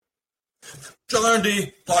Drive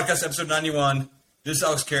R&D, podcast episode 91. This is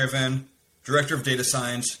Alex Caravan, Director of Data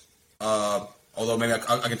Science. Although maybe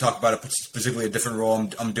I can talk about it, specifically a different role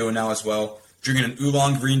I'm doing now as well. Drinking an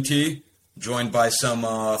oolong green tea, joined by some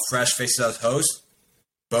fresh faces as hosts.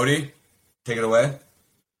 Bodie, take it away.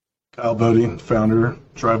 Kyle Bodie, founder,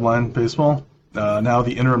 Driveline Baseball. Now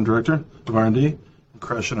the interim director of R&D,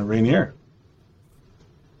 crushing a Rainier.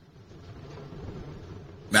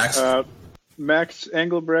 Max? Max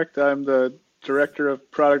Engelbrecht. I'm the director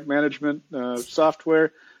of product management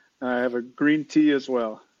software. I have a green tea as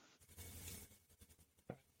well.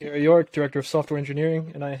 Gary York, director of software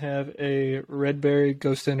engineering, and I have a Redberry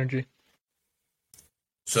Ghost Energy.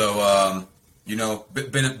 So, been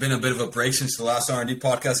a bit of a break since the last R&D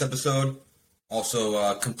podcast episode.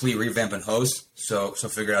 Also, complete revamp and host. So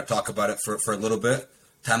figured I'd talk about it for a little bit.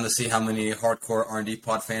 Time to see how many hardcore R&D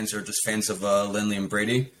pod fans are just fans of Lindley and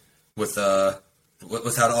Brady with how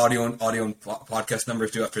audio and podcast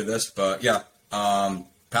numbers do after this. But yeah,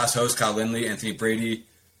 past host Kyle Lindley, Anthony Brady,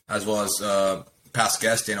 as well as past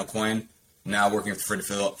guest Dan O'Coin, now working for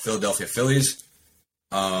the Philadelphia Phillies.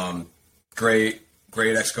 Great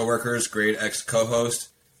ex-coworkers, great ex-co-host.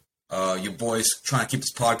 You boys trying to keep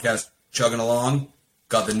this podcast chugging along.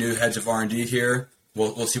 Got the new heads of R&D here.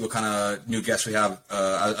 We'll see what kind of new guests we have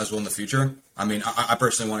as well in the future. I mean, I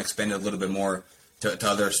personally want to expand it a little bit more to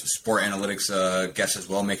other sport analytics guests as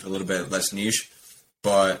well, make it a little bit less niche.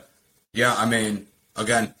 But yeah, I mean,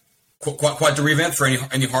 again, quite the revamp for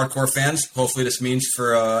any hardcore fans. Hopefully, this means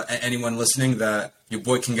for anyone listening that your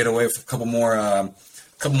boy can get away with a couple more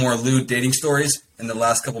lewd dating stories in the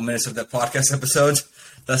last couple minutes of that podcast episode.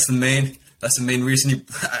 That's the main reason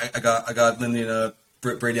I got Lindley and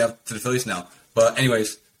Brady out to the Phillies now. But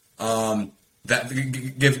anyways, given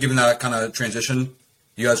that kind of transition,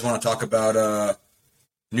 you guys want to talk about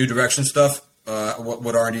new direction stuff,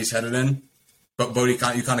 what R&D is headed in? But Bodie, you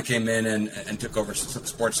kind of came in and took over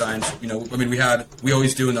sports science. I mean, we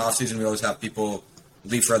always do in the offseason, we always have people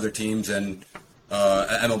leave for other teams, and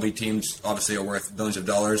MLB teams obviously are worth billions of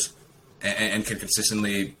dollars and can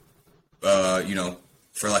consistently, for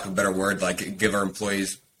lack of a better word, like give our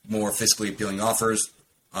employees more fiscally appealing offers.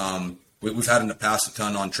 We've had in the past a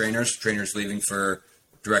ton on trainers leaving for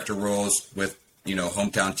director roles with,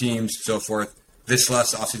 hometown teams, so forth. This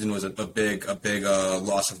last offseason was a big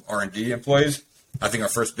loss of R&D employees. I think our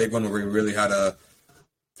first big one where we really had to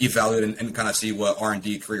evaluate and kind of see what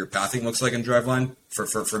R&D career pathing looks like in Driveline.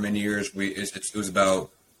 For many years, it was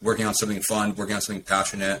about working on something fun, working on something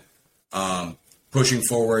passionate, pushing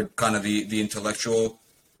forward kind of the intellectual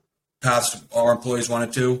paths our employees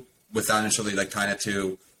wanted to, without necessarily like tying it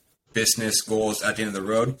to business goals at the end of the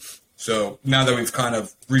road. So now that we've kind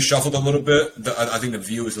of reshuffled a little bit, I think the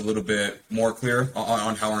view is a little bit more clear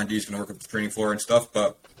on how R&D is going to work with the training floor and stuff.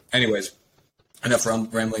 But anyways, enough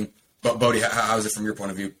rambling. But Bodie, how is it from your point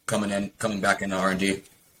of view coming back into R&D?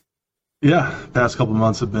 Yeah, past couple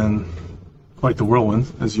months have been quite the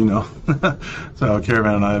whirlwind, as you know. So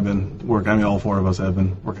Caravan and I have been working. I mean, all four of us have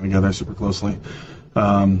been working together super closely.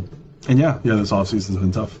 And yeah, this offseason's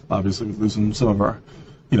been tough. Obviously, with losing some of our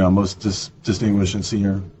most distinguished and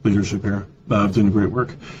senior leadership here, doing great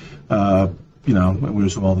work. We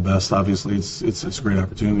wish them all the best. Obviously, it's a great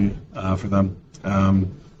opportunity for them.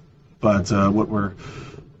 But what we're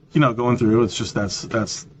going through, it's just that's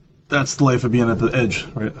the life of being at the edge,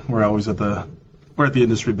 right? We're at the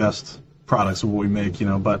industry best products of what we make,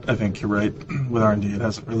 But I think you're right. With R&D, it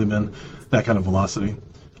hasn't really been that kind of velocity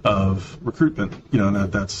of recruitment,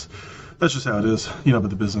 and that's just how it is, but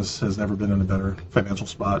the business has never been in a better financial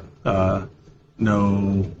spot. I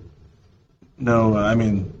mean,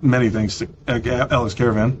 many thanks to Alex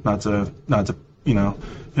Caravan, not to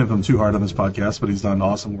pimp him too hard on this podcast, but he's done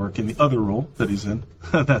awesome work in the other role that he's in.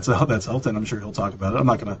 that's helped, and I'm sure he'll talk about it. I'm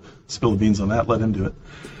not going to spill the beans on that. Let him do it.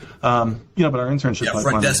 But our internship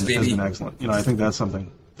pipeline has been excellent. I think that's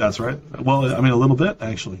something. That's right. Well, I mean, a little bit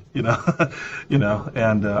actually, and our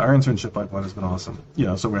internship pipeline has been awesome.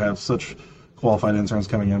 So we have such qualified interns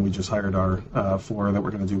coming in. We just hired our 4 that we're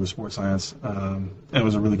going to do with sports science. It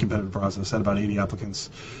was a really competitive process. Had about 80 applicants,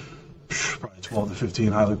 probably 12 to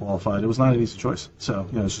 15 highly qualified. It was not an easy choice. So,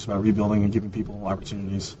 it's just about rebuilding and giving people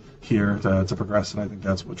opportunities here to progress, and I think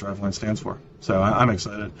that's what Driveline stands for. So I'm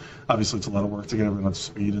excited. Obviously, it's a lot of work to get everyone up to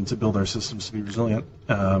speed and to build our systems to be resilient.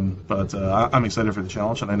 But I'm excited for the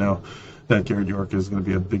challenge, and I know that Garrett York is going to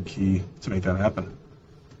be a big key to make that happen.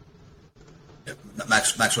 Yeah.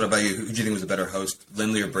 Max, what about you? Who do you think was a better host,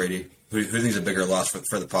 Lindley or Brady? Who do you think is a bigger loss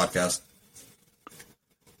for the podcast?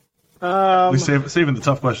 We're saving the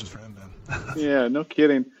tough questions for him, then. Yeah, no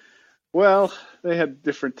kidding. Well, they had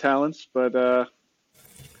different talents, but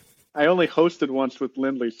I only hosted once with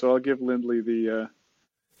Lindley, so I'll give Lindley the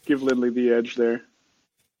edge there.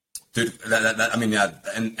 Dude, I mean, yeah,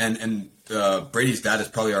 and Brady's dad is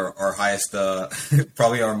probably our highest,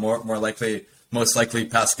 probably our most likely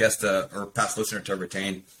past guest or past listener to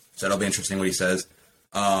retain. So that'll be interesting what he says.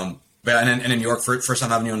 But and in New York, first time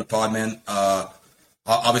having you on the pod, man.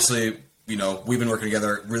 Obviously, we've been working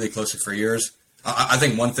together really closely for years. I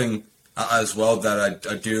think one thing as well that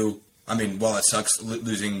I do. I mean, while it sucks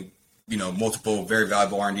losing, multiple very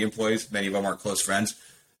valuable R&D employees, many of them are close friends.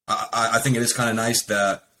 I think it is kind of nice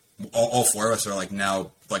that all four of us are like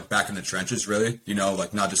now like back in the trenches, really.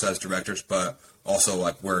 Like not just as directors, but also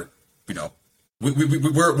like we're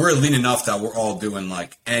lean enough that we're all doing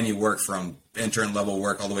like any work from intern level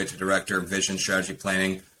work all the way to director, vision, strategy,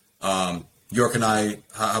 planning. York and I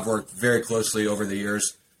have worked very closely over the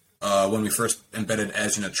years. When we first embedded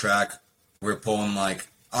Edge in a track, we were pulling like,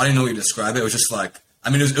 I don't even know how you describe it. It was just like, I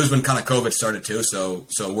mean, it was when kind of COVID started too. So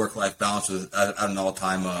work-life balance was at an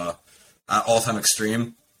all-time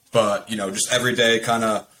extreme. But, just every day kind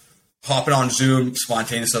of hopping on Zoom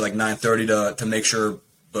spontaneously at like 9:30 to make sure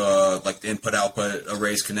like the input-output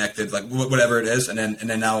arrays connected, like whatever it is. And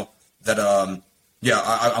then now that,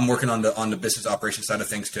 I'm working on the business operations side of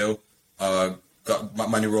things too. Got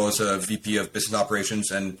my new role as a VP of business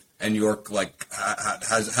operations, and York like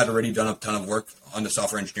had already done a ton of work on the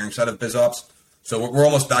software engineering side of BizOps. So we're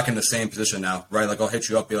almost back in the same position now, right? Like I'll hit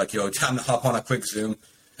you up, be like, yo, time to hop on a quick Zoom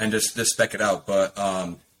and just spec it out. But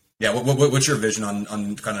what's your vision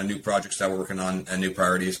on kind of new projects that we're working on and new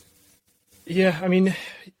priorities? Yeah, I mean,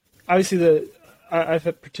 obviously I've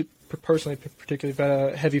had personally particularly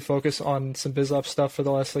had a heavy focus on some BizOps stuff for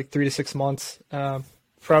the last like 3 to 6 months.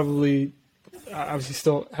 Probably, obviously,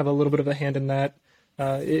 still have a little bit of a hand in that.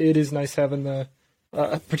 It is nice having the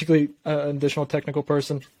particularly an additional technical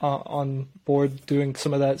person on board doing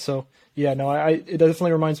some of that. So yeah, no, it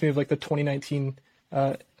definitely reminds me of like the 2019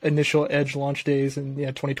 initial Edge launch days, and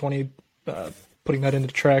 2020 putting that into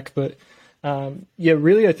track. But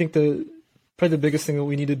really, I think probably the biggest thing that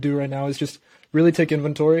we need to do right now is just really take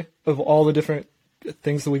inventory of all the different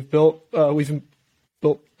things that we've built. We've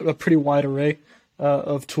built a pretty wide array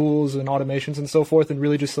of tools and automations and so forth, and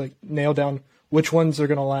really just like nail down which ones are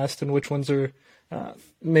going to last and which ones are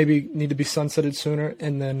maybe need to be sunsetted sooner,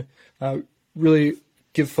 and then really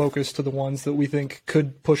give focus to the ones that we think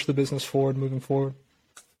could push the business forward moving forward.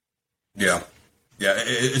 Yeah.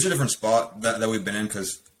 It's a different spot that we've been in,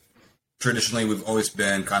 because traditionally we've always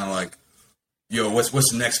been kind of like,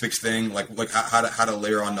 what's the next big thing? Like how to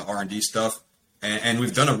layer on the R&D stuff. And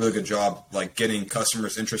we've done a really good job, like getting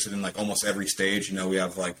customers interested in like almost every stage. We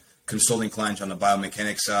have like consulting clients on the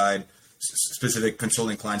biomechanics side, specific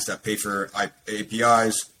consulting clients that pay for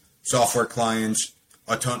APIs, software clients,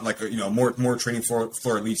 a ton, like, more training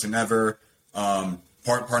floor leads than ever,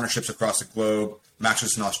 partnerships across the globe,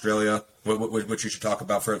 matches in Australia, which you should talk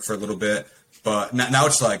about for a little bit. But now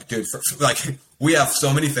it's like, dude, like we have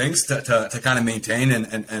so many things to kind of maintain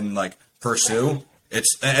and like pursue.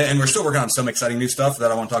 And we're still working on some exciting new stuff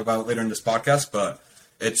that I want to talk about later in this podcast, but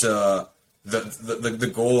it's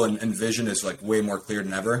the goal and vision is like way more clear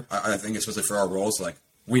than ever. I think especially for our roles, like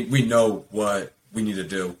we know what we need to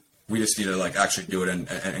do. We just need to like actually do it and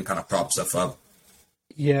kind of prop stuff up.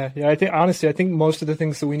 Yeah. I think most of the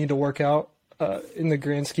things that we need to work out in the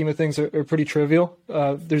grand scheme of things are pretty trivial.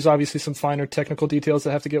 There's obviously some finer technical details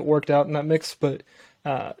that have to get worked out in that mix, but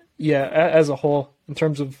as a whole, in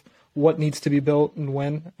terms of what needs to be built and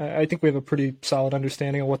when, I think we have a pretty solid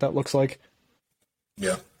understanding of what that looks like.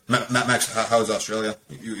 Yeah. Max, how's Australia?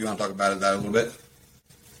 You want to talk about that a little bit?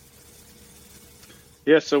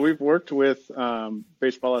 Yeah, so we've worked with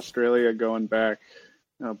Baseball Australia going back,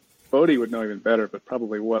 Bodie would know even better, but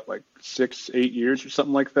probably like 6-8 years or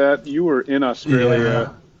something like that. You were in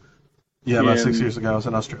Australia. Yeah, about 6 years ago I was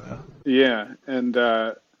in Australia. Yeah, and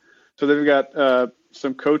so they've got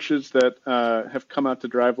some coaches that have come out to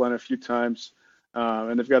Driveline a few times,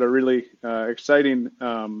 and they've got a really exciting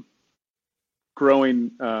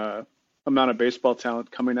growing amount of baseball talent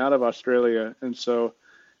coming out of Australia. And so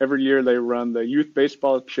every year they run the youth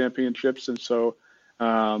baseball championships. And so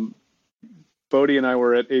Bodie and I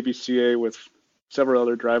were at ABCA with several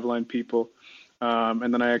other Driveline people.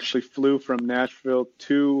 And then I actually flew from Nashville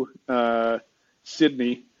to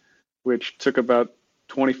Sydney, which took about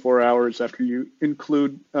 24 hours after you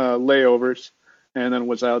include layovers, and then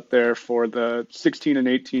was out there for the 16 and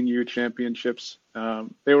 18U championships.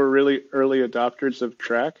 They were really early adopters of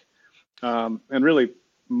track, and really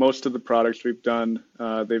most of the products we've done,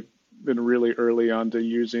 they've been really early on to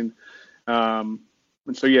using.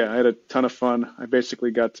 And so, yeah, I had a ton of fun. I basically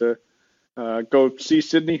got to go see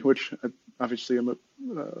Sydney, which obviously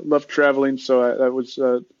love traveling, so that was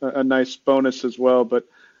a nice bonus as well. But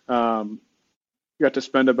got to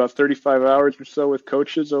spend about 35 hours or so with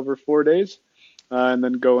coaches over 4 days, and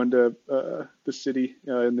then go into the city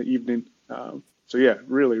in the evening. So yeah,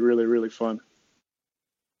 really, really, really fun.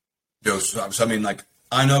 Yo, so I mean, like,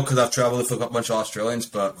 I know because I've traveled with a bunch of Australians,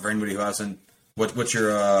 but for anybody who hasn't, what's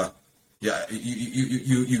your you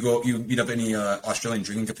meet up any Australian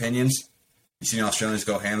drinking companions? You seen Australians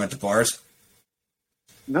go ham at the bars?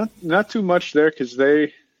 Not too much there, because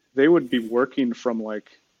they would be working from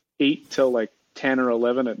like 8 till like 10 or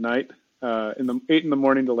 11 at night, 8 in the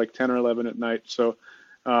morning to like 10 or 11 at night. So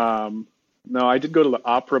no, I did go to the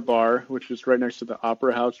Opera Bar, which is right next to the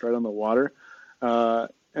Opera House, right on the water,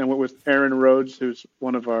 and went with Aaron Rhodes, who's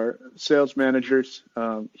one of our sales managers.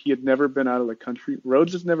 He had never been out of the country.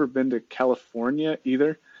 Rhodes has never been to California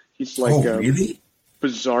either. He's like really?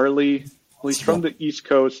 Bizarrely, well, he's from the East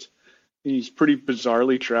Coast. He's pretty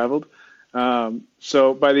bizarrely traveled.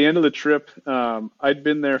 So by the end of the trip, we'd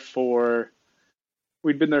been there for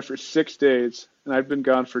 6 days, and I'd been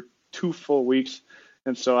gone for 2 full weeks.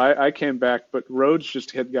 And so I came back, but Rhodes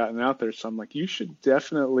just had gotten out there. So I'm like, you should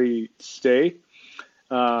definitely stay.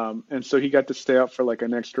 And so he got to stay out for like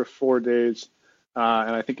an extra 4 days.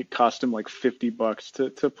 And I think it cost him like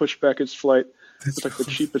 $50 to push back his flight. It's like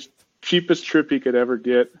the cheapest trip he could ever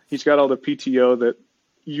get. He's got all the PTO that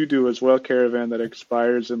you do as well, Caravan, that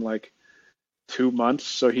expires in like 2 months.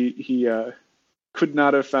 So he could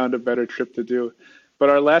not have found a better trip to do. But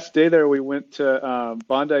our last day there, we went to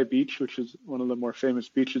Bondi Beach, which is one of the more famous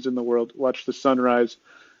beaches in the world, watched the sunrise,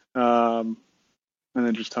 and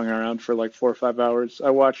then just hung around for like 4 or 5 hours. I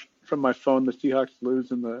watched from my phone the Seahawks lose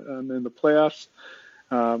in the playoffs.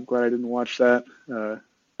 I'm glad I didn't watch that.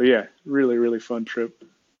 But yeah, really, really fun trip.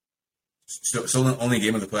 So the only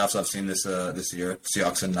game of the playoffs I've seen this year,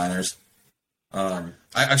 Seahawks and Niners. I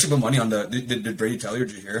actually put money on did Brady tell you, or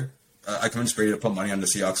did you hear? I convinced Brady to put money on the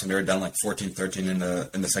Seahawks, and they were down like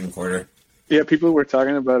 14-13 in the second quarter. Yeah, people were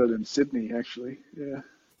talking about it in Sydney, actually. Yeah.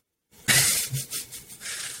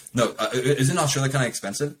 No, isn't Australia kind of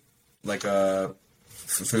expensive? Like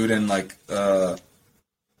food and like I don't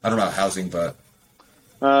know about housing, but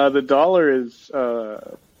the dollar is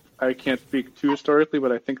I can't speak too historically,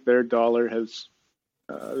 but I think their dollar has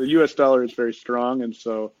the U.S. dollar is very strong, and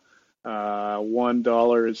so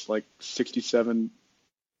 $1 is like 67.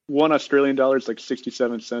 $1 Australian is like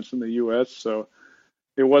 67 cents in the U.S., so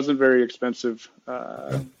it wasn't very expensive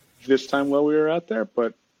this time while we were out there,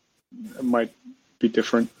 but it might be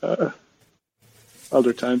different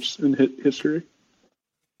other times in history.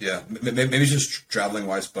 Yeah, maybe just traveling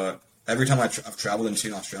wise, but every time I've traveled and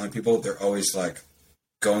seen Australian people, they're always like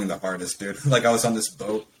going the hardest, dude. Like I was on this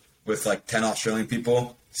boat with like 10 Australian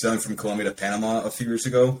people sailing from Colombia to Panama a few years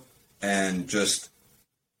ago, and just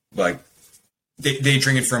like they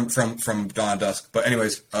drinking from dawn to dusk. But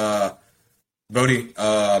anyways, Bodie,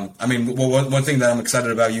 I mean, one thing that I'm excited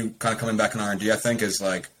about you kind of coming back in R&D, I think, is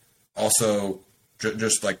like also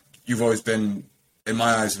just like you've always been, in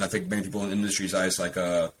my eyes, and I think many people in the industry's eyes, like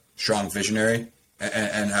a strong visionary,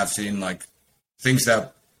 and have seen like things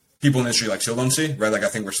that people in the industry like still don't see, right? Like I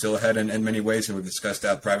think we're still ahead in many ways, and we've discussed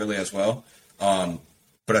that privately as well.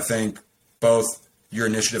 But I think both your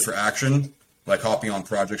initiative for action, like hopping on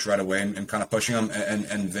projects right away and kind of pushing them,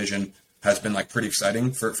 and vision has been like pretty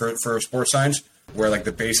exciting for sports science, where like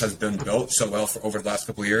the base has been built so well for over the last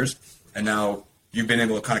couple of years, and now you've been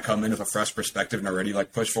able to kind of come in with a fresh perspective and already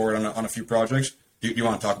like push forward on a few projects. Do you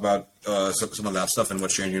want to talk about some of that stuff and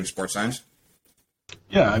what's changing in sports science?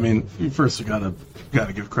 Yeah, I mean, first you gotta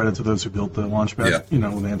give credit to those who built the Launchpad. Yeah. You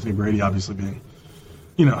know, with Anthony Brady obviously being,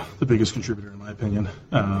 you know, the biggest contributor in my opinion.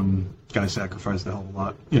 Guy sacrificed a hell of a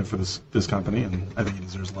lot, you know, for this company, and I think he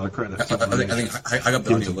deserves a lot of credit. So I think hike up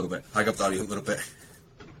the audio a little bit. Hike up the audio a little bit.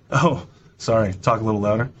 Oh, sorry. Talk a little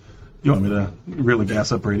louder. You want me to really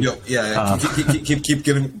gas up Brady? Yeah. Keep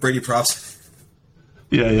giving Brady props.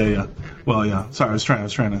 Yeah. Well, yeah. Sorry, I was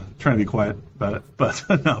trying to be quiet about it, but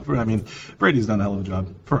no. I mean, Brady's done a hell of a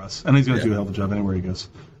job for us, and he's going to do a hell of a job anywhere he goes.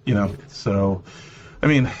 You know, so I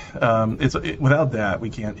mean, without that, we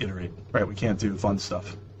can't iterate, right? We can't do fun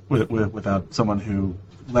stuff without someone who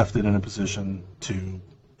left it in a position to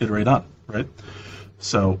iterate on, right?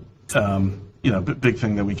 So, you know, big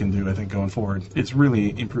thing that we can do, I think, going forward is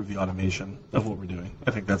really improve the automation of what we're doing.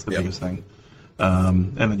 I think that's the biggest thing.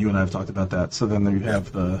 And then you and I have talked about that. So then you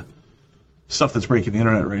have the stuff that's breaking the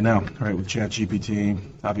internet right now, right? With ChatGPT,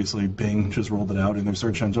 obviously Bing just rolled it out in their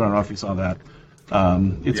search engine. I don't know if you saw that.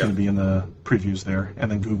 It's going to be in the previews there.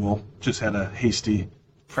 And then Google just had a hasty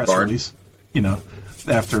press release.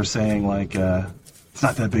 after saying like it's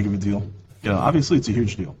not that big of a deal. Obviously it's a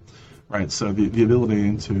huge deal, right? So the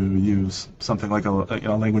ability to use something like a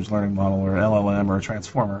language learning model or LLM or a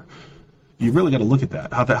transformer, you really got to look at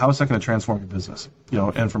that. How is that going to transform your business?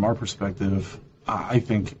 And from our perspective, I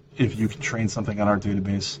think if you can train something on our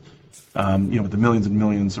database, with the millions and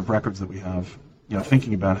millions of records that we have,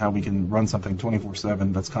 thinking about how we can run something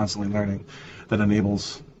 24/7 that's constantly learning, that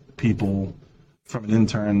enables people from an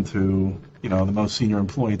intern to the most senior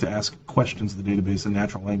employee to ask questions of the database in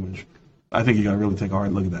natural language. I think you got to really take a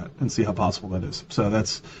hard look at that and see how possible that is. So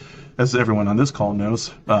that's, as everyone on this call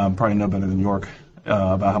knows, probably know better than York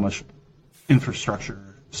about how much infrastructure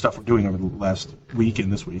stuff we're doing over the last week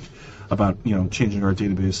and this week about changing our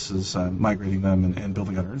databases, migrating them, and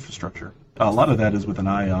building out our infrastructure. A lot of that is with an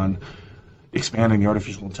eye on expanding the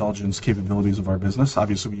artificial intelligence capabilities of our business.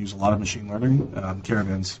 Obviously, we use a lot of machine learning.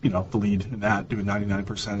 Caravan's the lead in that, doing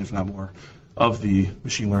 99%, if not more, of the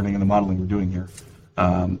machine learning and the modeling we're doing here.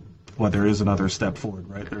 But there is another step forward,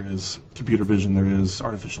 right? There is computer vision, there is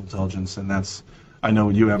artificial intelligence, and that's, I know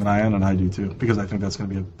you have an eye on, and I do too, because I think that's going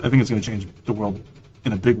to be I think it's going to change the world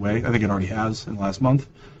in a big way. I think it already has in the last month.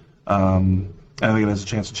 And I think it has a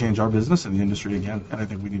chance to change our business and the industry again, and I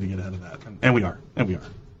think we need to get ahead of that, and we are.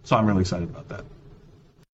 So I'm really excited about that.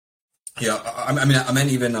 Yeah, I meant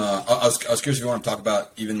even. I was curious if you want to talk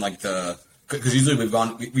about even like because usually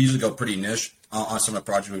we usually go pretty niche on some of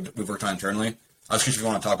the projects we've worked on internally. I was curious if you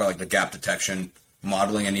want to talk about like the gap detection,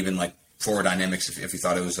 modeling, and even like forward dynamics. If you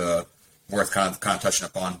thought it was worth kind of touching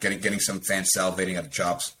upon, getting some fans salivating at the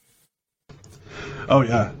chops. Oh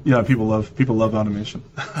yeah. People love automation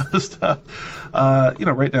stuff.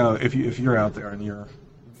 Right now, if you're out there and you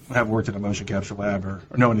have worked in a motion capture lab or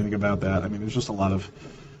know anything about that, there's just a lot of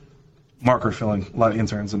marker filling. A lot of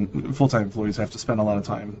interns and full-time employees have to spend a lot of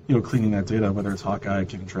time, cleaning that data, whether it's Hawkeye,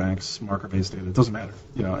 Kinetrax, marker-based data. It doesn't matter,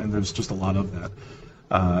 and there's just a lot of that.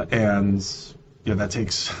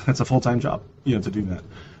 That's a full-time job, to do that.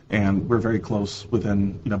 And we're very close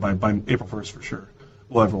within, by April 1st for sure.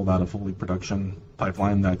 We'll have rolled out a fully production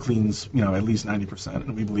pipeline that cleans, at least 90%,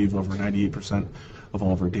 and we believe over 98% of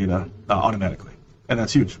all of our data automatically. And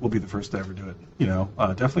that's huge. We'll be the first to ever do it.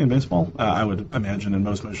 Definitely in baseball. I would imagine in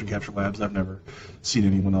most motion capture labs, I've never seen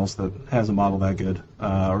anyone else that has a model that good,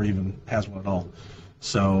 or even has one at all.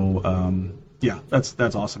 So,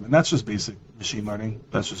 that's awesome. And that's just basic machine learning.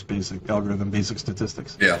 That's just basic algorithm, basic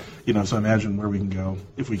statistics. Yeah. So imagine where we can go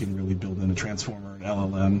if we can really build in a transformer, an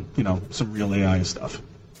LLM, some real AI stuff.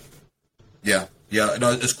 Yeah. Yeah.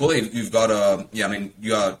 No, it's cool. You've got you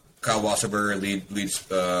got Kyle Wasserberger, leads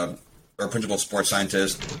or principal sports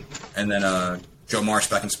scientist, and then Joe Marsh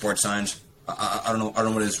back in sports science. I don't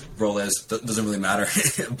know what his role is. Doesn't really matter.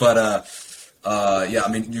 But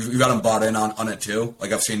you've got him bought in on it too.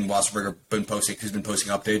 Like I've seen Wasserberger he's been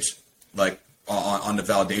posting updates like on the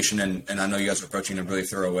validation, and I know you guys are approaching it in a really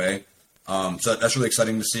thorough way. So that's really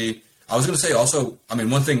exciting to see. I was going to say also,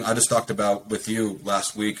 one thing I just talked about with you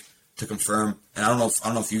last week to confirm, and I don't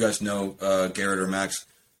know if you guys know Garrett or Max,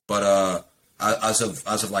 but as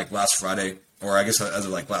of like last Friday, or I guess as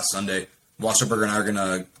of like last Sunday, Wasserberger and I are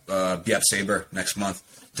gonna be at Sabre next month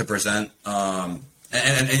to present. And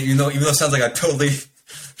even though it sounds like I totally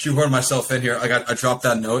shoehorned myself in here, I dropped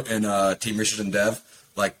that note in Team Research and Dev,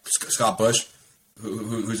 like Scott Bush,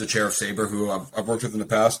 who's the chair of Sabre, who I've worked with in the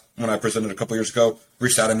past. When I presented a couple years ago,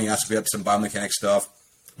 reached out to me, asked if we had some biomechanics stuff.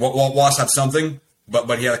 Was had something,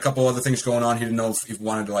 but he had a couple other things going on. He didn't know if he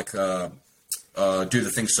wanted to do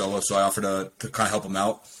the thing solo, so I offered to kind of help him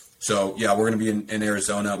out. So yeah, we're going to be in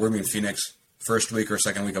Arizona. We're going to be in Phoenix first week or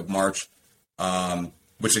second week of March,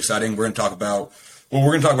 which is exciting. We're going to talk about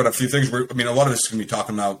a few things. A lot of this is going to be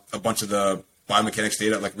talking about a bunch of the biomechanics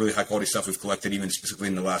data, like really high quality stuff we've collected, even specifically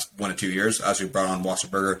in the last 1 to 2 years, as we brought on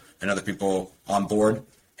Wasserberger and other people on board,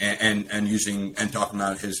 and using and talking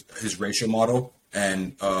about his ratio model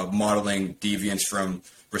and modeling deviance from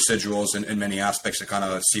residuals in many aspects to kind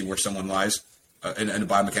of see where someone lies in a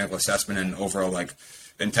biomechanical assessment and overall like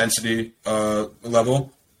intensity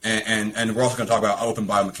level. And we're also going to talk about open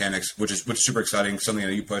biomechanics, which is super exciting, something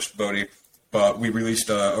that you pushed, Bodie. But we released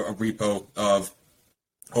a repo of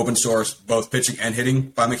open source, both pitching and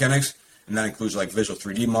hitting biomechanics, and that includes like visual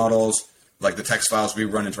 3D models, like the text files we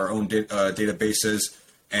run into our own databases.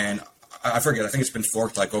 And I forget, I think it's been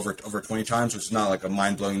forked like over 20 times, which is not like a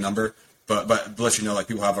mind-blowing number, but to let you know, like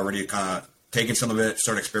people have already kind of taken some of it,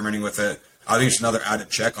 started experimenting with it. I think it's another added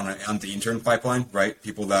check on the intern pipeline, right?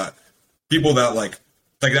 People that like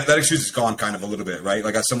that excuse is gone kind of a little bit, right?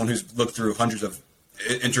 Like as someone who's looked through hundreds of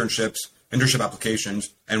internship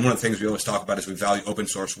applications, and one of the things we always talk about is we value open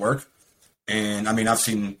source work. And I've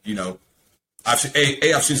seen, I've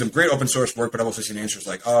seen some great open source work, but I've also seen answers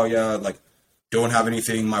like, oh yeah, like don't have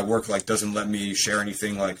anything. My work like doesn't let me share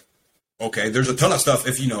anything. Like, okay, there's a ton of stuff.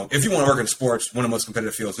 If you want to work in sports, one of the most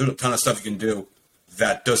competitive fields, there's a ton of stuff you can do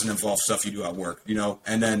that doesn't involve stuff you do at work.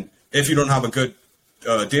 And then if you don't have a good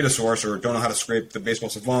data source or don't know how to scrape the Baseball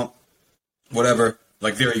Savant, whatever,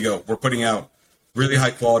 like there you go. We're putting out really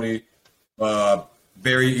high quality,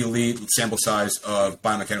 very elite sample size of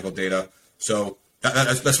biomechanical data. So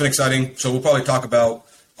that's been exciting. So we'll probably talk about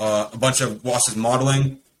a bunch of WAS's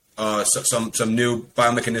modeling, some new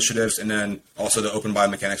biomech initiatives, and then also the Open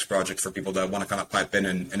Biomechanics project for people that want to kind of pipe in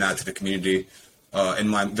and add to the community,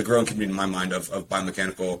 the growing community in my mind of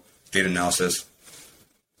biomechanical data analysis.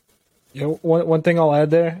 Yeah, one thing I'll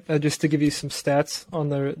add there, just to give you some stats on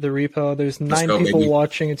the repo. There's 9 people baby.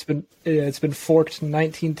 watching. It's been forked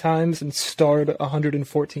 19 times and starred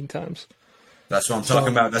 114 times. That's what I'm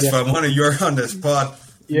talking about. That's why I wanted you're on this pod.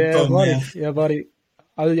 Yeah, buddy. Man. Yeah, buddy.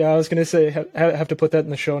 I was gonna say have to put that in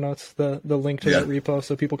the show notes, the link to that repo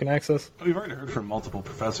so people can access. We've already heard from multiple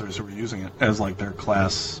professors who are using it as like their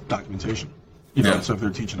class documentation. So if they're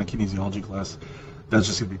teaching a kinesiology class, that's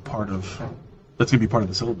just gonna be part of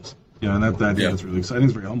the syllabus. And that I think that's really exciting.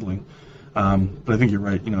 It's very humbling. But I think you're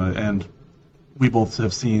right. And we both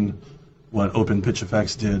have seen what Open Pitch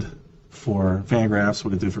Effects did for Fangraphs,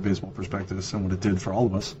 what it did for Baseball Prospectus, and what it did for all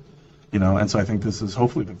of us. And so I think this is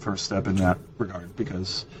hopefully the first step in that regard,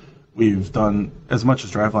 because we've done as much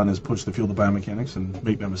as Driveline has pushed the field of biomechanics, and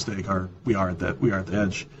make no mistake, we are at the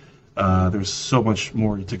edge. There's so much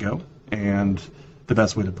more to go, and the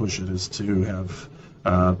best way to push it is to have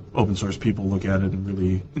open source people look at it and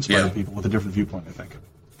really inspire people with a different viewpoint, I think.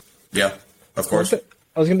 Yeah, of course.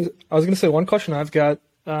 I was gonna say one question I've got.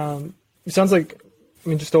 It sounds like,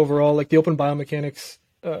 just overall, like the Open Biomechanics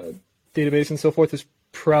database and so forth is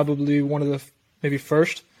probably one of the maybe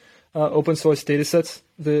first open source data sets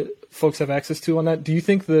that folks have access to on that. Do you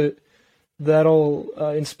think that'll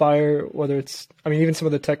inspire, whether it's, even some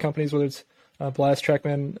of the tech companies, whether it's Blast,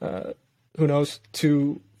 TrackMan, who knows,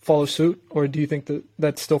 to follow suit, or do you think that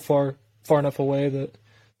that's still far enough away that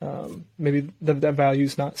maybe that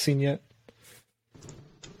value's not seen yet?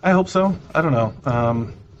 I hope so. I don't know.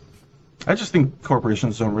 I just think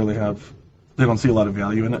corporations they don't see a lot of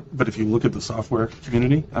value in it. But if you look at the software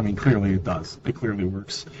community, clearly it does. It clearly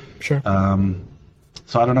works. Sure.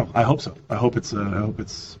 So I don't know. I hope so. I hope it's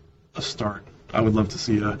a start. I would love to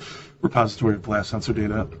see a repository of blast sensor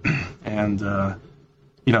data and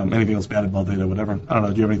anything else, batted ball data, whatever. I don't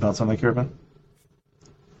know. Do you have any thoughts on that, Caravan?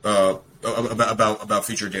 About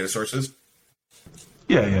future data sources?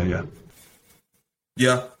 Yeah.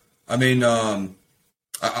 Yeah. I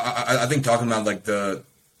think talking about like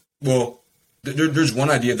there's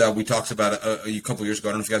one idea that we talked about a couple years ago.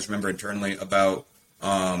 I don't know if you guys remember internally about,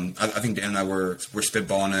 I think Dan and I were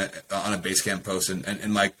spitballing it on a Basecamp post,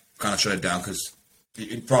 and Mike kind of shut it down because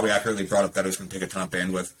he probably accurately brought up that it was going to take a ton of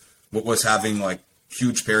bandwidth. What was having like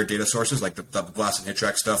huge paired data sources, like the Blast and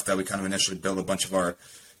HitTrack stuff that we kind of initially built a bunch of our,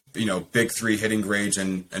 big 3 hitting grades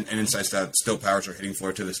and insights that still powers our hitting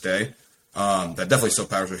floor to this day. That definitely still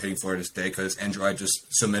powers our hitting floor to this day because Android just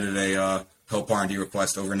submitted a help R&D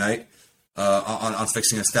request overnight on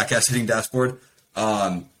fixing a StatCast hitting dashboard.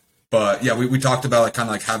 But yeah, we talked about like kind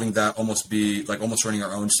of like having that almost be like almost running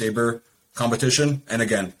our own Sabre competition. And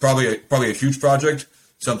again, probably a huge project,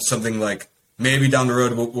 something like maybe down the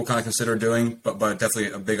road we'll kind of consider doing, but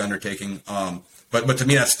definitely a big undertaking. But to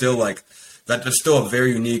me, that's still a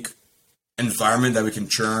very unique environment that we can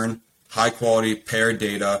churn high quality paired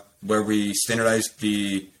data where we standardize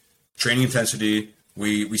the training intensity.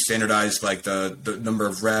 We standardize like the number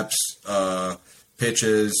of reps,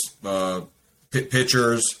 pitches,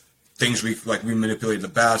 pitchers, things we manipulate the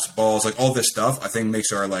bats, balls, like all this stuff. I think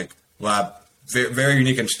makes our like lab very, very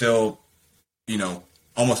unique and still,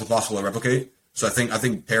 almost impossible to replicate. So I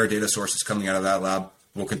think paired data sources coming out of that lab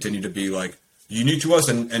will continue to be like unique to us.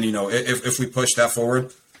 And if we push that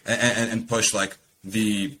forward and push like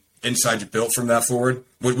the insights built from that forward,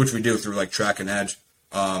 which we do through like Track and Edge,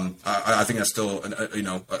 I think that's still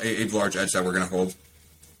a large edge that we're going to hold.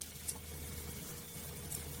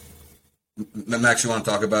 Max, you want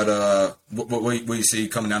to talk about what you see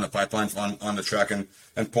coming down the pipeline on the Track and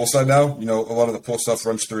Pulse side now? A lot of the Pulse stuff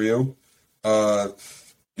runs through you.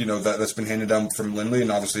 That's been handed down from Lindley,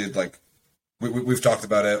 and obviously like we've talked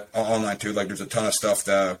about it online too. Like there's a ton of stuff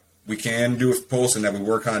that we can do with Pulse and that we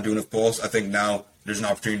were kind of doing with Pulse. I think now there's an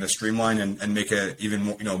opportunity to streamline and make it even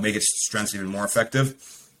more, make its strengths even more effective.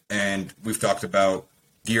 And we've talked about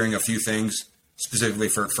gearing a few things specifically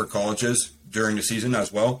for colleges during the season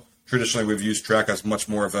as well. Traditionally, we've used Track as much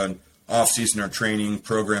more of an off-season or training,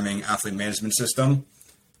 programming, athlete management system.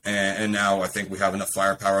 And now I think we have enough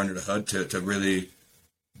firepower under the hood to really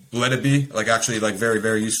let it be like actually like very,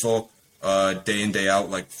 very useful day in, day out,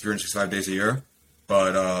 like 365 days a year.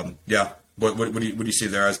 But yeah, what do you see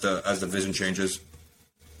there as the vision changes?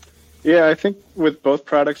 Yeah, I think with both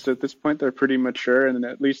products at this point, they're pretty mature and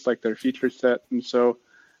at least like their feature set. And so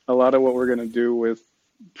a lot of what we're going to do with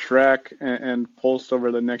Track and Pulse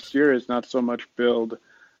over the next year is not so much build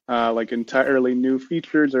like entirely new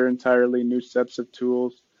features or entirely new sets of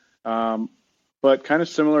tools. But kind of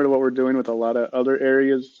similar to what we're doing with a lot of other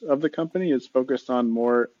areas of the company is focused on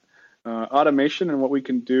more automation and what we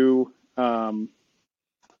can do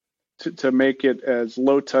to make it as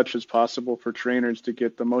low touch as possible for trainers to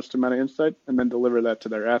get the most amount of insight and then deliver that to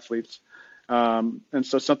their athletes. And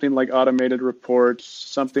so something like automated reports,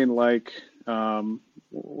 something like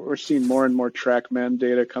we're seeing more and more TrackMan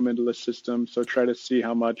data come into the system. So try to see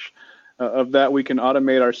how much of that we can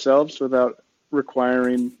automate ourselves without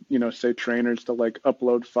requiring, say trainers to like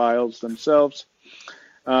upload files themselves.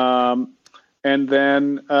 And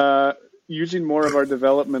then using more of our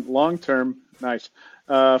development long-term,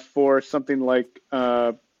 for something like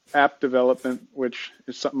app development, which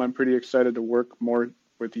is something I'm pretty excited to work more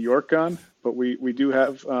with York on. But we do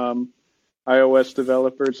have iOS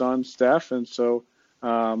developers on staff, and so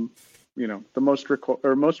the most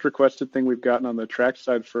requested thing we've gotten on the Track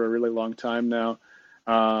side for a really long time now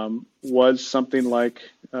was something like,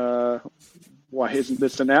 why isn't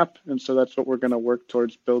this an app? And so that's what we're going to work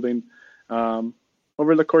towards building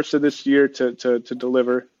over the course of this year to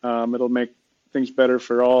deliver. It'll make things better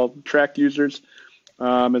for all Track users,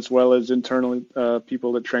 as well as internally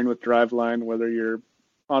people that train with Driveline, whether you're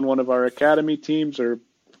on one of our academy teams or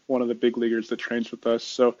one of the big leaguers that trains with us.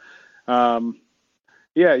 So,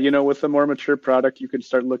 with a more mature product, you can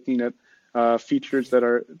start looking at features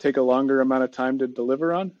that take a longer amount of time to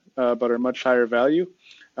deliver on, but are much higher value,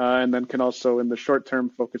 and then can also, in the short term,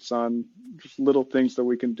 focus on just little things that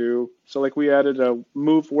we can do. So, like we added a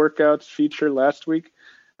Move Workouts feature last week,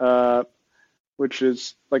 which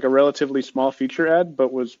is like a relatively small feature add,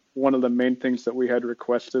 but was one of the main things that we had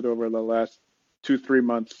requested over the last 2-3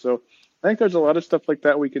 months. So I think there's a lot of stuff like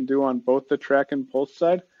that we can do on both the Track and Pulse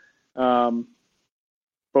side,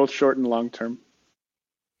 both short and long term.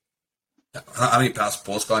 How many past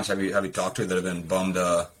Pulse clients have you talked to that have been bummed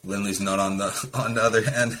Lindley's not on the other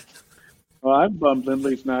end? Well, I'm bummed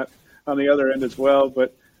Lindley's not on the other end as well,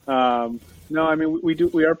 but no, I mean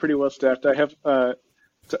we are pretty well staffed. I have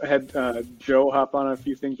had Joe hop on a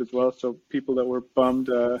few things as well, so people that were bummed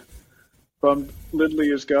Lindley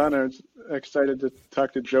is gone are excited to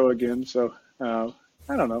talk to Joe again. So I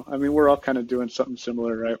don't know. I mean, we're all kind of doing something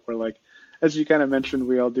similar, right? We're like, as you kind of mentioned,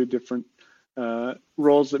 we all do different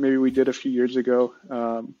roles that maybe we did a few years ago,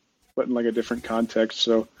 but in like a different context.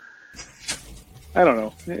 So I don't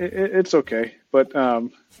know. It's okay, but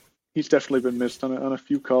he's definitely been missed on a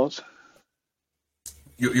few calls.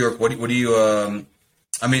 What do you?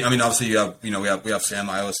 I mean, obviously you have, we have Sam,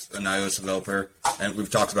 an iOS developer, and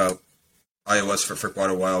we've talked about iOS for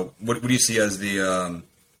quite a while. What do you see as the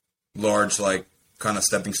large, like, kind of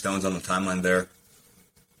stepping stones on the timeline there?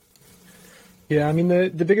 Yeah, I mean,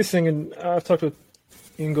 the biggest thing, and I've talked with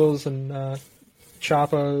Ingalls and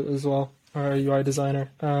Chapa as well, our UI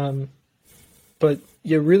designer, but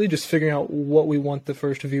yeah, really just figuring out what we want the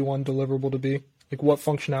first V1 deliverable to be, like what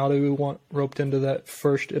functionality we want roped into that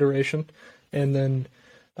first iteration, and then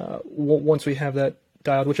once we have that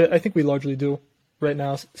dialed, which I think we largely do right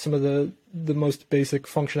now, some of the most basic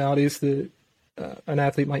functionalities that an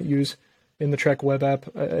athlete might use in the Track web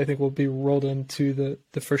app, I think will be rolled into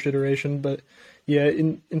the first iteration. But yeah,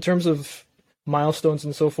 in terms of milestones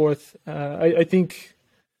and so forth, I think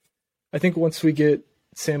once we get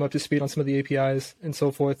Sam up to speed on some of the APIs and so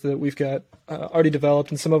forth that we've got already developed,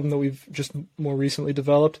 and some of them that we've just more recently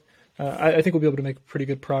developed, I think we'll be able to make pretty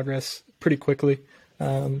good progress pretty quickly.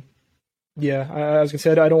 Yeah, I was gonna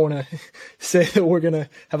say I don't want to say that we're gonna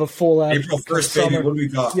have a full app. April 1st, baby. What do we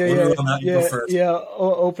got?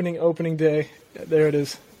 Opening day. There it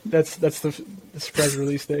is. That's the surprise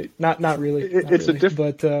release date. Not really. It's really, a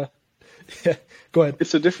different. But yeah, go ahead.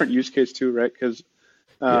 It's a different use case too, right? Because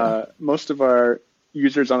most of our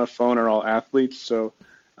users on a phone are all athletes, so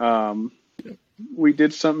we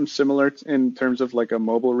did something similar in terms of like a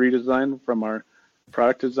mobile redesign from our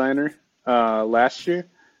product designer last year.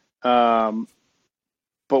 But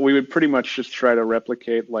we would pretty much just try to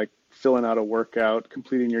replicate like filling out a workout,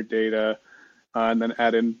 completing your data, and then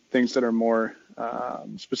add in things that are more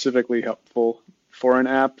specifically helpful for an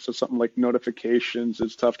app. So something like notifications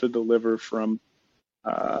is tough to deliver from,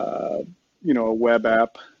 a web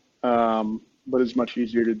app. but is much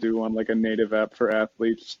easier to do on like a native app for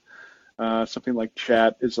athletes. Something like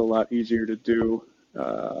chat is a lot easier to do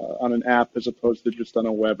on an app as opposed to just on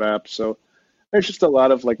a web app. So there's just a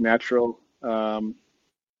lot of like natural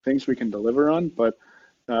things we can deliver on. But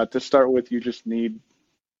to start with, you just need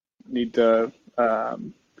to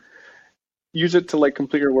use it to like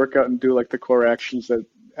complete your workout and do like the core actions that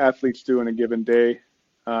athletes do in a given day.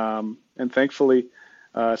 And thankfully,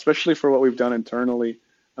 especially for what we've done internally,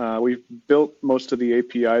 we've built most of the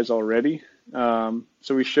APIs already.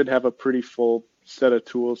 So we should have a pretty full set of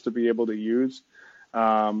tools to be able to use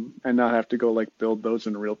and not have to go like build those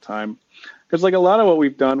in real time. Because like a lot of what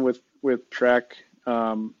we've done with Track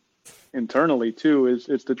internally too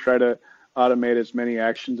is to try to automate as many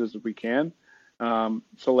actions as we can.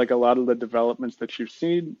 So like a lot of the developments that you've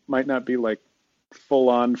seen might not be like full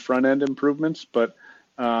on front end improvements, but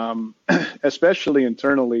especially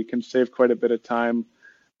internally can save quite a bit of time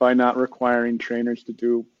by not requiring trainers to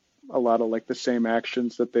do a lot of like the same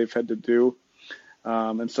actions that they've had to do.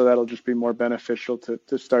 And so that'll just be more beneficial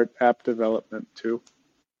to start app development too.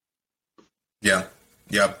 Yeah.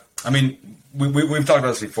 Yeah. I mean, we've talked about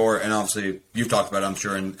this before, and obviously you've talked about it, I'm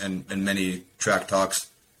sure, in many track talks.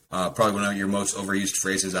 Probably one of your most overused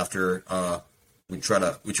phrases after we try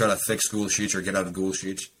to fix Google Sheets or get out of Google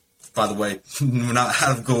Sheets. By the way, we're not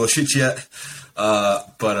out of Google Sheets yet,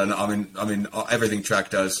 but I mean, everything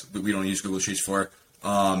Track does, we don't use Google Sheets for.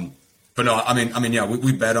 But no, I mean, yeah,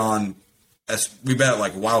 we bet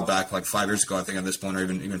like a while back, like 5 years ago, I think at this point, or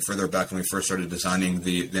even further back when we first started designing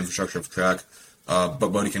the infrastructure of Track. But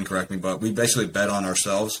Bodie can correct me, but we basically bet on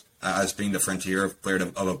ourselves as being the frontier of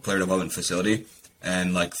a player development facility,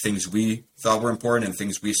 and like things we thought were important and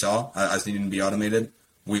things we saw as needing to be automated,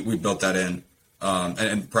 we built that in,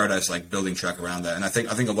 and prioritized like building Track around that. And I think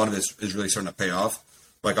a lot of this is really starting to pay off.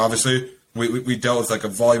 Like obviously we dealt with like a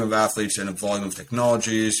volume of athletes and a volume of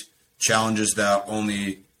technologies, challenges that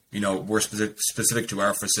only were specific to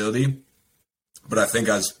our facility. But I think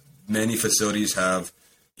as many facilities have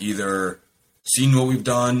either seen what we've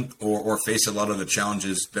done or faced a lot of the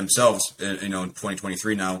challenges themselves, in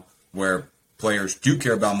 2023 now, where players do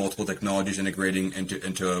care about multiple technologies integrating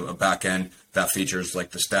into a back end that features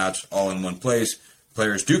like the stats all in one place.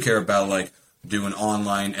 Players do care about like doing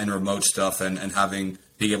online and remote stuff and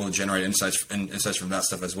being able to generate insights from that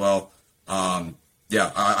stuff as well.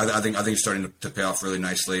 Yeah, I think it's starting to pay off really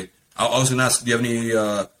nicely. I was going to ask, do you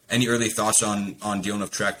have any early thoughts on dealing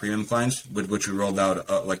with Track Premium clients, which we rolled out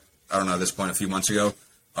I don't know at this point a few months ago,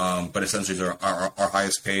 but essentially they're our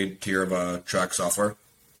highest paid tier of Track software.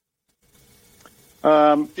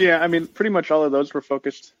 Yeah, I mean, pretty much all of those were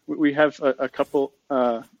focused. We have a couple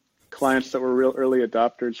clients that were real early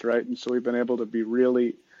adopters, right? And so we've been able to be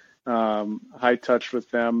really high touch with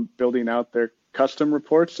them, building out their custom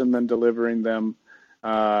reports and then delivering them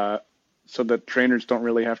so that trainers don't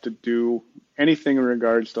really have to do anything in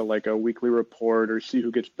regards to like a weekly report or see who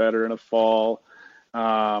gets better in a fall. There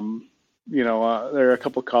are a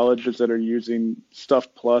couple colleges that are using Stuff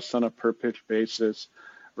Plus on a per pitch basis,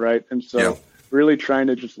 right? And so really trying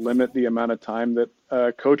to just limit the amount of time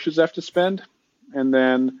that coaches have to spend, and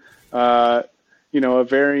then a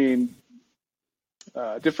varying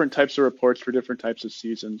different types of reports for different types of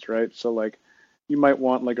seasons, right? So like you might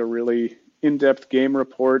want like a really in-depth game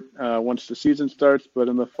report once the season starts, but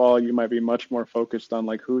in the fall you might be much more focused on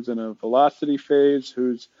like who's in a velocity phase,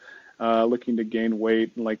 who's looking to gain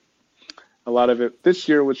weight, and like a lot of it this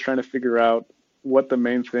year was trying to figure out what the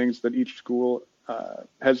main things that each school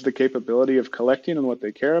has the capability of collecting and what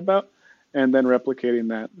they care about, and then replicating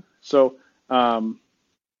that. So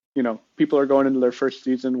people are going into their first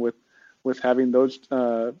season with having those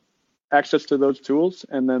access to those tools,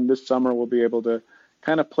 and then this summer we'll be able to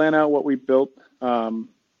kind of plan out what we built a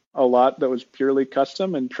lot that was purely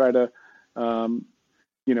custom and try to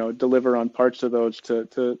deliver on parts of those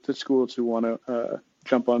to schools who want to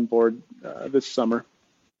jump on board this summer.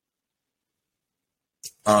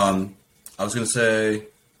 I was going to say,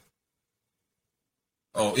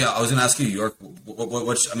 I was going to ask you, York,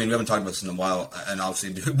 what's, I mean, we haven't talked about this in a while, and obviously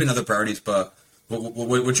there have been other priorities, but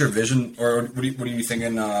what's your vision, or what are you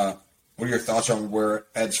thinking, what are your thoughts on where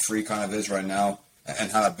Edge Free kind of is right now,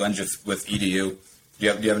 and how that blends with EDU? Do you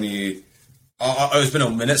have any, it's been a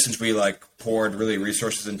minute since we poured really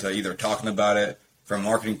resources into either talking about it from a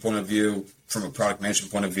marketing point of view, from a product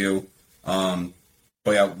management point of view, but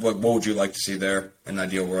yeah, what would you like to see there in an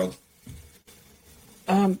ideal world?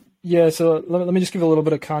 So let me just give a little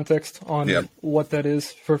bit of context on what that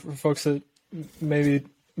is for folks that maybe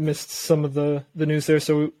missed some of the news there.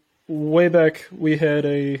 So way back, we had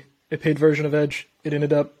a paid version of Edge. It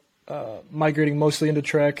ended up migrating mostly into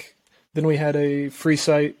Track Then we had a free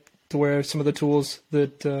site to where some of the tools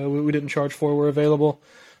that we didn't charge for were available.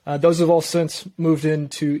 Those have all since moved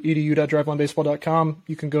into edu.drivelinebaseball.com.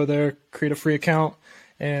 You can go there, create a free account,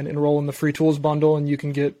 and enroll in the free tools bundle, and you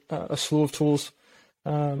can get a slew of tools.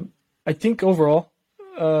 I think overall,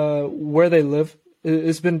 where they live,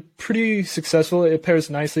 it's been pretty successful. It pairs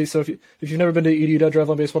nicely. So if you've never been to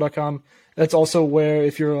edu.drivelinebaseball.com, that's also where,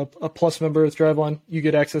 if you're a Plus member with Driveline, you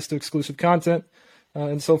get access to exclusive content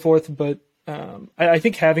and so forth. But I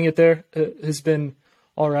think having it there has been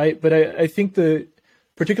all right. But I think that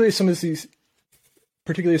particularly as some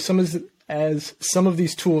of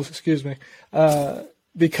these tools,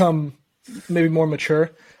 become maybe more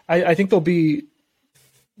mature, I think there'll be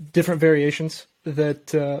different variations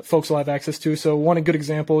that folks will have access to. So one good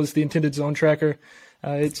example is the intended zone tracker.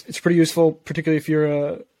 It's pretty useful, particularly if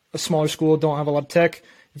you're a smaller school, don't have a lot of tech.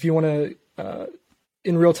 If you want to,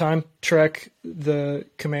 in real time, track the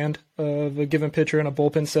command of a given pitcher in a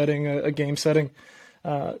bullpen setting, a game setting,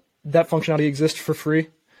 that functionality exists for free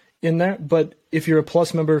in there. But if you're a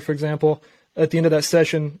Plus member, for example, at the end of that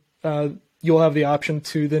session, you'll have the option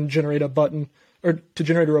to then generate a button, or to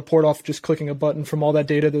generate a report off just clicking a button from all that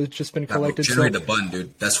data that's just been collected. Generate a button,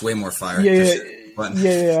 dude. That's way more fire. Yeah.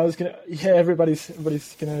 Everybody's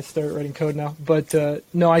gonna start writing code now. But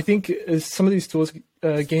no, I think as some of these tools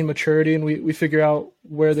gain maturity and we figure out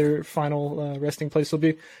where their final resting place will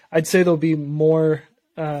be, I'd say there'll be more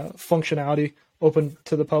functionality open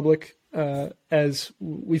to the public as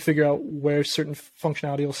we figure out where certain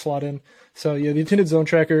functionality will slot in. So yeah, the intended zone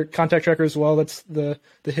tracker, contact tracker as well. That's the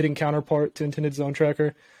hitting counterpart to intended zone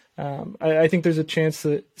tracker. I think there's a chance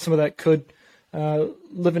that some of that could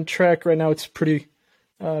live in track. Right now, it's pretty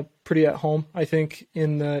at home, I think,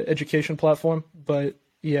 in the education platform. But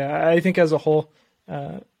yeah, I think as a whole,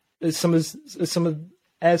 as some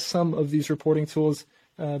of these reporting tools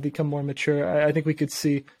become more mature, I think we could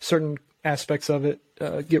see certain aspects of it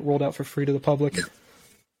get rolled out for free to the public.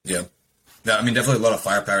 Yeah, I mean, definitely a lot of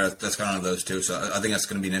firepower that's gone on those too. So I think that's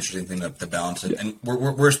going to be an interesting thing to balance. And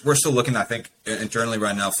we're still looking, I think, internally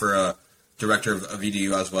right now for a director of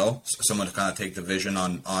EDU as well, someone to kind of take the vision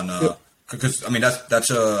on because I mean there's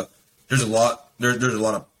a lot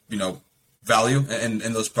of value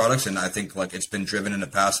in those products, and I think like it's been driven in the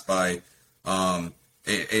past by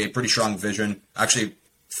a pretty strong vision. Actually,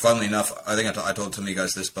 funnily enough, I think I told some of you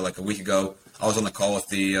guys this, but like a week ago, I was on the call with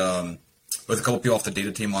with a couple people off the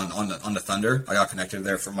data team on the Thunder. I got connected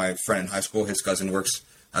there from my friend in high school. His cousin works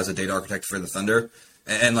as a data architect for the Thunder,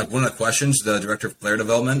 and like one of the questions, the director of player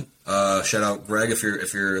development, shout out Greg if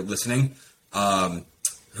you're listening,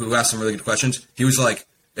 who asked some really good questions. He was like,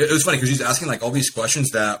 it was funny because he's asking like all these questions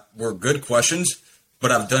that were good questions,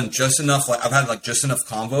 but I've done just enough. Like I've had like just enough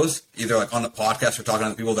convos, either like on the podcast or talking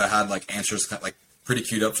to people that had like answers kind of, like pretty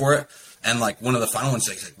queued up for it. And like one of the final ones,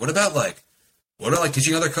 like, what about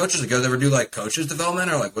teaching other coaches? Like, you guys ever do like coaches development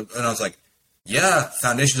or like? And I was like, yeah,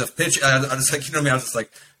 foundations of pitch. I was like, you know what I mean? I was just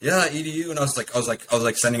like, yeah, EDU, and I was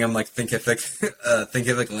like sending him like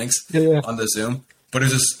Thinkific links on the Zoom. But it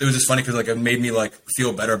was just funny because like it made me like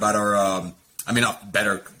feel better about our. I mean, not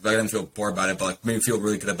better. I didn't feel poor about it, but like made me feel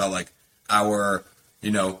really good about like our,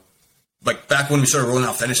 like back when we started rolling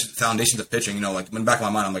out foundations of pitching. Like in the back of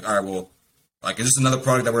my mind, I'm like, all right, well, like is this another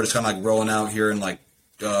product that we're just kind of like rolling out here and like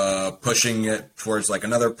pushing it towards like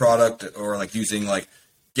another product, or like using like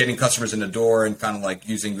getting customers in the door and kind of like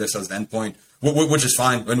using this as an endpoint, which is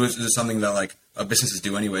fine. And this is something that like businesses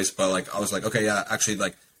do anyways. But like I was like, okay, yeah, actually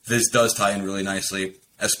like this does tie in really nicely,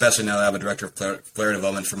 especially now that I have a director of player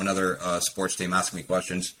development from another sports team asking me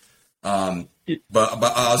questions. But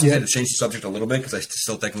I was going to change the subject a little bit because I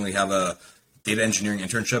still technically have a data engineering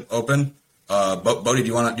internship open. Bodie, do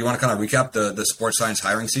you want to kind of recap the sports science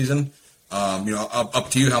hiring season? Up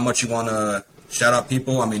to you how much you want to shout out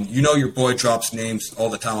people. I mean, your boy drops names all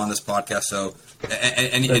the time on this podcast. So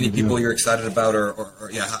any people you're excited about or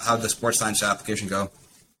how did the sports science application go?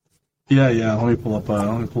 Yeah. Let me pull up. I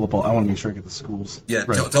want to make sure I get the schools. Yeah,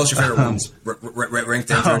 right. Tell us your favorite ones. Rank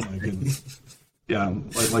them. Oh my goodness. Yeah,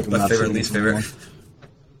 like my favorite, least favorite.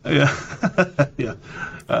 Yeah.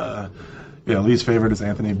 Least favorite is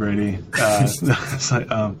Anthony Brady. It's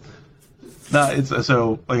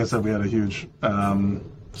so like I said, we had a huge, a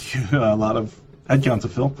lot of headcount to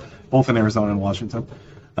fill, both in Arizona and Washington,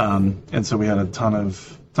 and so we had a ton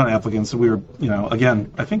of applicants. So we were,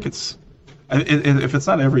 again, I think if it's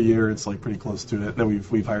not every year, it's like pretty close to it. That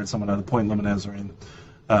we've hired someone out of Point Loma Nazarene,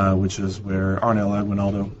 which is where Arnel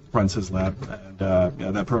Aguinaldo runs his lab,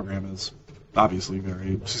 and that program is obviously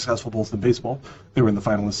very successful both in baseball. They were in the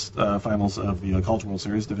finals of the College World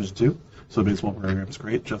Series Division II, so the baseball program is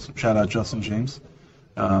great. Shout out Justin James,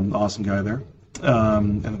 Awesome guy there.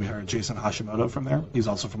 And then we hired Jason Hashimoto from there. He's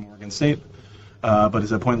also from Oregon State, but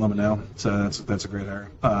he's at Point Loma now, so that's a great hire.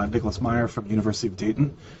 Nicholas Meyer from University of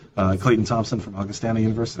Dayton, Clayton Thompson from Augustana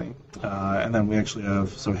University, and then we actually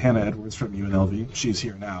have Hannah Edwards from UNLV. She's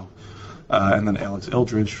here now, and then Alex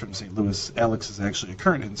Eldridge from St. Louis. Alex is actually a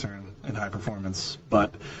current intern in high performance,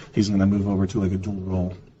 but he's going to move over to like a dual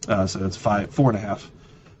role. So it's 4.5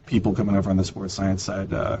 people coming over on the sports science side.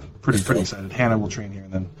 Pretty excited. Hannah will train here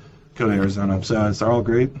and then go to Arizona. So they're all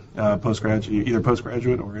great, either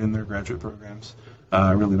postgraduate or in their graduate programs.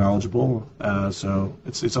 Really knowledgeable. So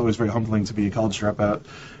it's always very humbling to be a college dropout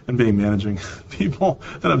and be managing people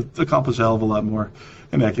that have accomplished a hell of a lot more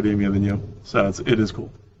in academia than you. So it is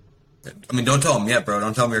cool. I mean, don't tell them yet, bro.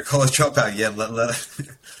 Don't tell them you're a college dropout yet.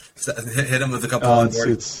 Hit them with a couple on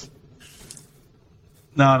board.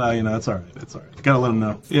 No, it's all right. It's all right. You gotta let them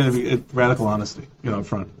know. Yeah, radical honesty, up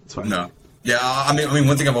front. It's fine. No. Yeah, I mean,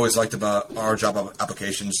 one thing I've always liked about our job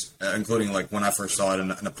applications, including like when I first saw it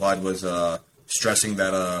and applied, was stressing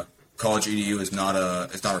that college EDU is not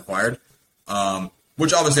required.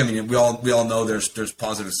 Which obviously, I mean, we all know there's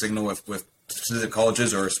positive signal with specific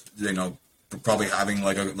colleges, or probably having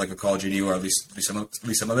like a college EDU, or at least some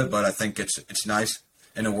of it. But I think it's nice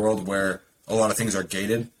in a world where a lot of things are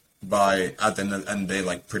gated by at the end of the day,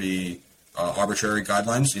 like pretty arbitrary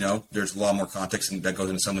guidelines. There's a lot more context that goes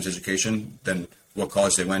into someone's education than what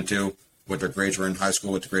college they went to, what their grades were in high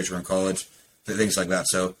school, what their grades were in college, things like that.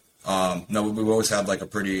 So we've always had like a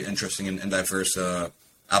pretty interesting and diverse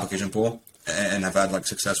application pool, and have had like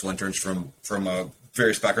successful interns from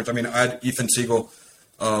various backgrounds. I mean, I had Ethan Siegel.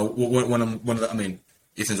 Ethan's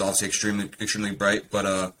obviously extremely bright,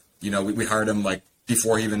 but we hired him like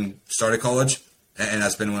before he even started college, and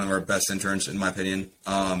that's been one of our best interns in my opinion.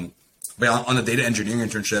 But on the data engineering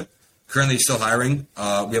internship, currently still hiring.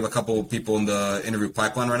 We have a couple of people in the interview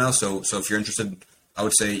pipeline right now, so if you're interested, I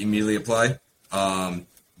would say immediately apply.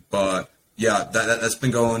 But yeah, that's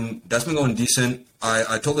been going decent.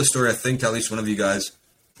 I told this story, I think, to at least one of you guys,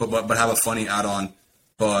 but have a funny add-on.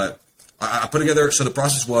 But I put together, so the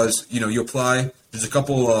process was, you apply. There's a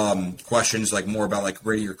couple questions, like more about like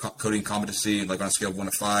rating your coding competency, like on a scale of 1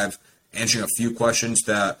 to 5, answering a few questions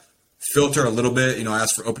that filter a little bit. I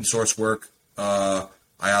asked for open source work. I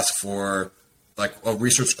asked for like a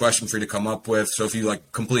research question for you to come up with. So if you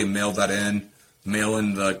like completely mail in the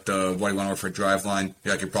what do you want to work for Driveline,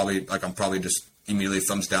 I'm probably just immediately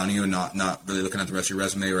thumbs down you and not really looking at the rest of your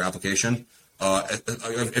resume or application.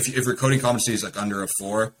 If your coding competency is like under a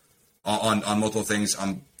 4 on multiple things,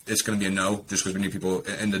 it's going to be a no, just because we need people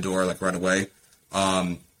in the door like right away.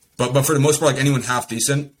 But for the most part, like anyone half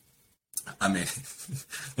decent. I mean,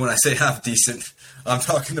 when I say half decent, I'm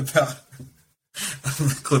talking about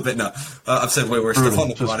clip it. No, I've said way worse stuff on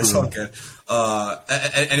the pod. It's all good.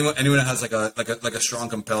 Anyone that has like a strong,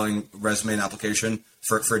 compelling resume and application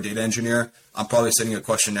for a data engineer, I'm probably sending a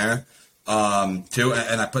questionnaire too.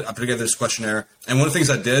 And I put together this questionnaire. And one of the things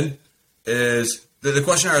I did is the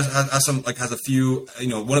questionnaire has a few.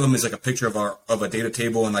 One of them is like a picture of a data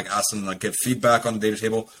table, and like ask them like give feedback on the data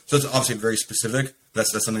table. So it's obviously very specific.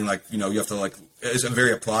 That's something like you have to like. It's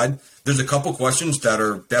very applied. There's a couple questions that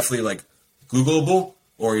are definitely like Googleable,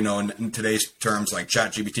 or in today's terms like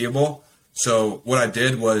ChatGPTable. So what I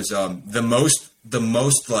did was the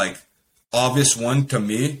most like obvious one to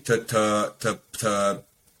me to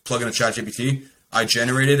plug in a ChatGPT. I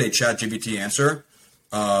generated a ChatGPT answer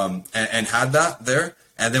and had that there.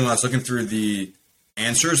 And then when I was looking through the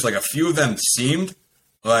answers, like a few of them seemed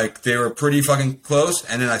like they were pretty fucking close.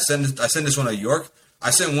 And then I sent this one to York. I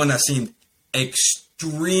sent one that seemed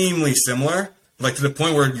extremely similar, like to the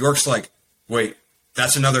point where York's like, wait,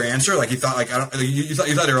 that's another answer? Like you thought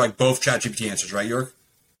they were like both ChatGPT answers, right, York?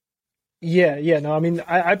 Yeah. No, I mean,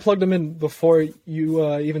 I plugged them in before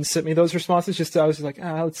you even sent me those responses. I was like,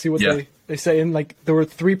 let's see what they say. And like there were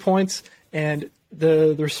 3 points, and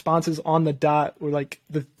the responses on the dot were like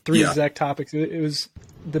the 3 exact topics. It was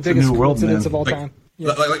the biggest coincidence of all time.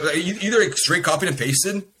 Yeah. Like either straight copied and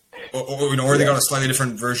pasted, or they got a slightly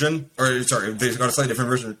different version, they got a slightly different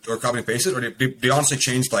version, or copied and pasted, or they honestly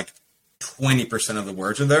changed like 20% of the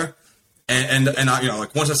words in there. And I,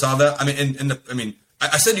 like once I saw that, I mean,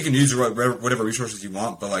 I said you can use whatever resources you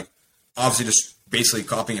want, but like obviously just basically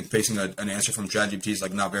copying and pasting an answer from ChatGPT is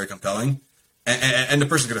like not very compelling. And the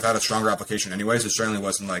person could have had a stronger application anyways. It certainly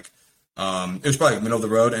wasn't like it was probably middle of the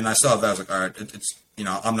road. And I saw that, I was like, all right, it's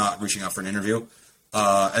I'm not reaching out for an interview.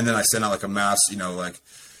 And then I sent out like a mass, like,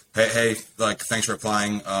 hey, like thanks for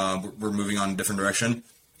applying. We're moving on a different direction.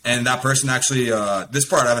 And that person actually, this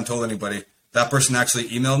part I haven't told anybody. That person actually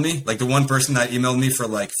emailed me. Like the one person that emailed me for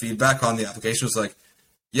like feedback on the application was like,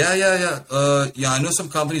 Yeah. I know some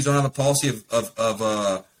companies don't have a policy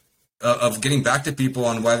of getting back to people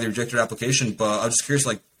on why they rejected their application, but I'm just curious,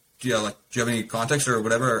 like, do you have any context or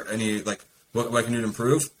whatever, or any like what I can do to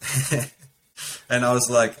improve? And I was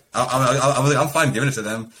like, I'm fine giving it to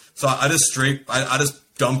them. So I just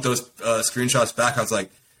dumped those screenshots back. I was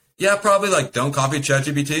like, yeah, probably like don't copy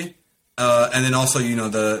ChatGPT. And then also,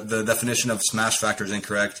 the definition of smash factor is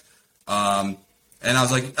incorrect. And I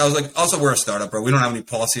was like, also we're a startup, bro. We don't have any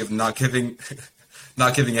policy of not giving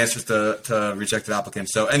answers to rejected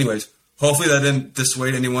applicants. So anyways, hopefully that didn't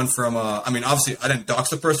dissuade anyone from, obviously I didn't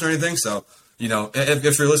dox the person or anything. So,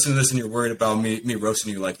 if you're listening to this and you're worried about me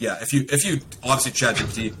roasting you, like, yeah, if you obviously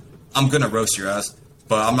ChatGPT, I'm going to roast your ass,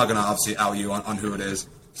 but I'm not going to obviously out you on who it is.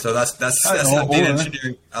 So that's how data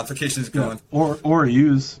engineering applications going. Or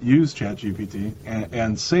use ChatGPT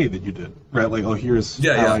and say that you did, right? Like, oh, here's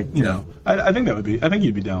how I think I think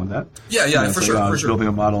you'd be down with that. Yeah, for sure. Building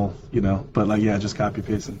a model, but like, yeah, just copy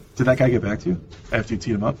paste it. Did that guy get back to you after you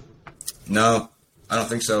teed him up? No, I don't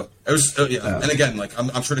think so. It was and again, like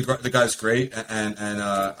I'm sure the guy's great, and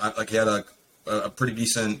he had a pretty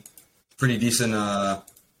decent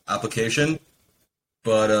application.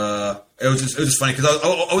 But it was just funny because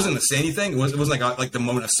I wasn't gonna say anything. It wasn't like the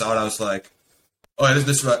moment I saw it, I was like, oh,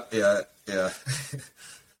 this right, yeah.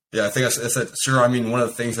 Yeah, I think I said sure. I mean, one of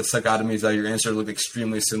the things that stuck out to me is that your answer looked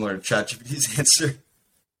extremely similar to ChatGPT's answer.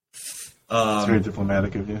 It's very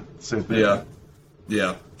diplomatic of you.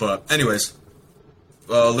 Yeah. But anyways,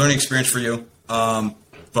 learning experience for you. I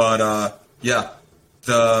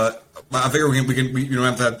figure we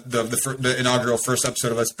don't have the inaugural first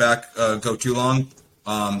episode of us back go too long.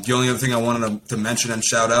 The only other thing I wanted to mention and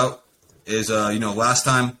shout out is, last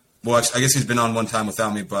time, well, I guess he's been on one time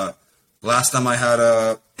without me, but last time I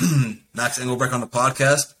had Max Engelbrecht on the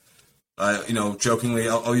podcast, jokingly,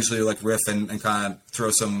 I'll usually like riff and kind of throw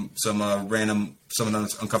some random, some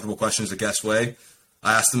uncomfortable questions the guest way.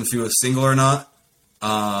 I asked him if he was single or not.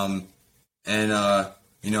 He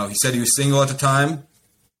said he was single at the time,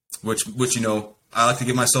 which I like to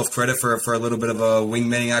give myself credit for a little bit of a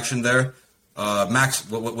wingmaning action there. Max,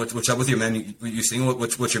 what's up with you, man? You single?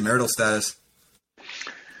 What's your marital status?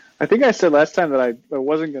 I think I said last time that I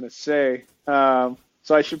wasn't going to say, so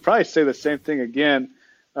I should probably say the same thing again.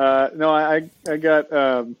 No, I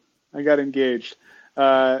got engaged.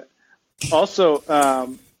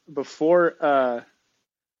 Also, before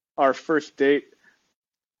our first date,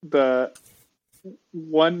 the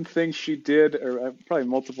one thing she did, or probably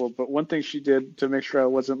multiple, but one thing she did to make sure I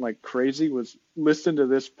wasn't like crazy was listen to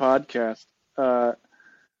this podcast,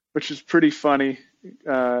 which is pretty funny.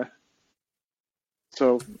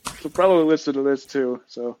 So probably listen to this too.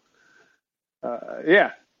 So,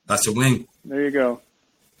 yeah. That's a wing. There you go.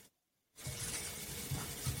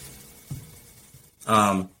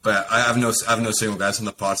 But I have no single guys on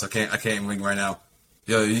the pod, so I can't wing right now.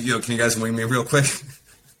 Yo, can you guys wing me real quick?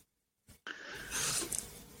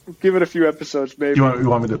 Give it a few episodes, maybe. You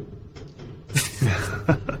want me to?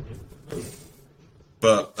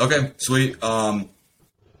 But okay, sweet.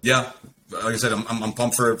 Yeah, like I said, I'm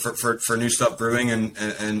pumped for new stuff brewing and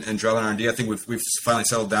driving R&D. I think we've finally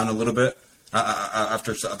settled down a little bit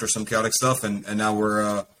after some chaotic stuff, and now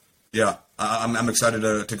we're I'm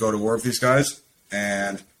excited to go to war with these guys.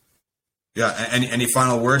 And yeah, any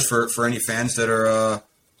final words for any fans that are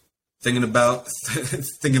thinking about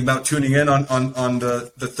tuning in on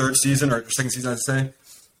the third season or second season, I'd say,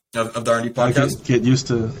 of the R&D podcast? Get used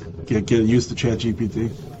to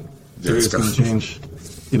ChatGPT. It's going to change.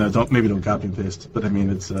 Don't copy and paste, but I mean,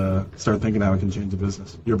 it's start thinking how it can change the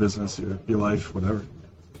business, your life, whatever.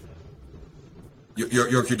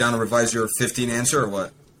 You're down to revise your 15 answer or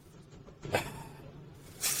what?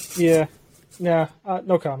 Yeah. Nah,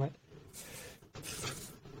 no comment.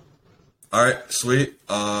 All right, sweet.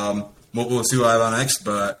 We'll see what I have on next,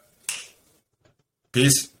 but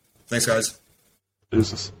peace. Thanks, guys.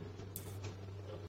 Deuces.